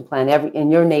pension plan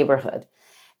in your neighborhood.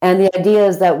 And the idea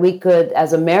is that we could,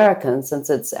 as Americans, since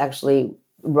it's actually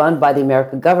run by the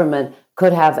American government,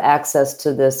 could have access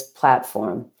to this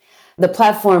platform. The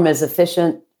platform is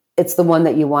efficient. It's the one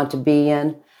that you want to be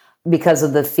in because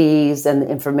of the fees and the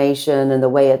information and the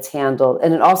way it's handled.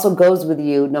 And it also goes with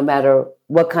you no matter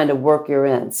what kind of work you're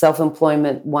in.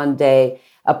 Self-employment one day,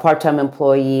 a part-time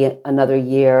employee another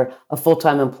year, a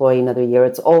full-time employee another year.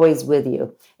 It's always with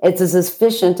you. It's as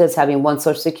efficient as having one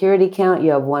Social Security account.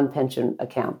 You have one pension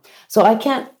account. So I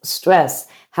can't stress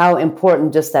how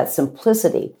important just that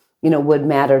simplicity, would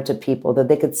matter to people, that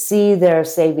they could see their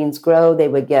savings grow. They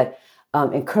would get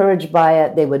encouraged by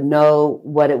it. They would know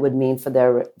what it would mean for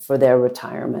their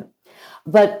retirement.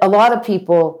 But a lot of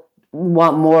people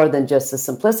want more than just the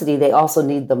simplicity. They also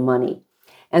need the money.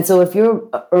 And so if you're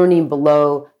earning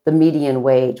below the median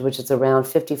wage, which is around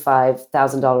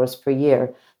 $55,000 per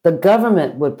year, the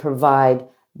government would provide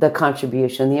the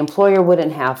contribution. The employer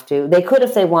wouldn't have to. They could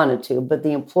if they wanted to, but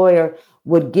the employer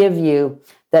would give you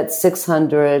that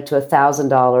 $600 to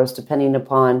 $1,000, depending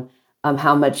upon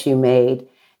how much you made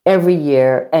every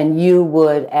year, and you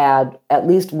would add at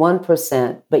least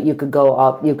 1%, but you could go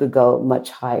up, you could go much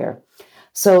higher.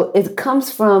 So it comes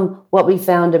from what we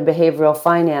found in behavioral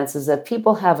finance is that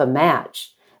people have a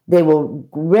match. They will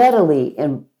readily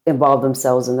involve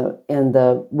themselves in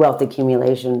the wealth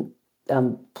accumulation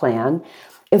plan.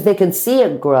 If they can see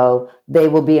it grow, they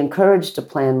will be encouraged to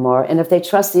plan more. And if they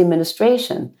trust the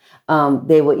administration,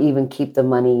 they will even keep the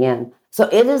money in. So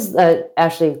it is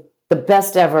actually the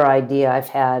best ever idea I've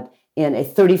had in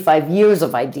 35 years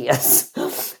of ideas.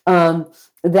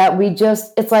 That we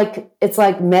just, it's like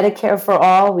Medicare for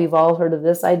all. We've all heard of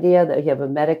this idea that you have a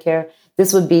Medicare.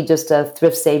 This would be just a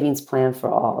thrift savings plan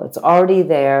for all. It's already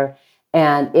there,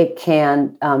 and it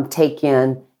can take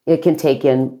in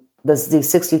the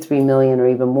 63 million or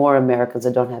even more Americans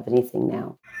that don't have anything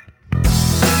now.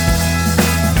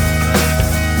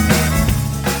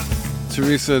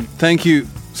 Teresa, thank you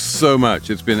so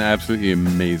much. It's been absolutely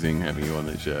amazing having you on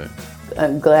the show.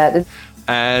 I'm glad.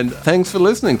 And thanks for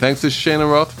listening. Thanks to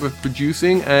Shana Roth for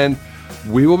producing. And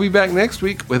we will be back next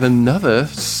week with another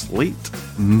Slate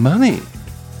Money.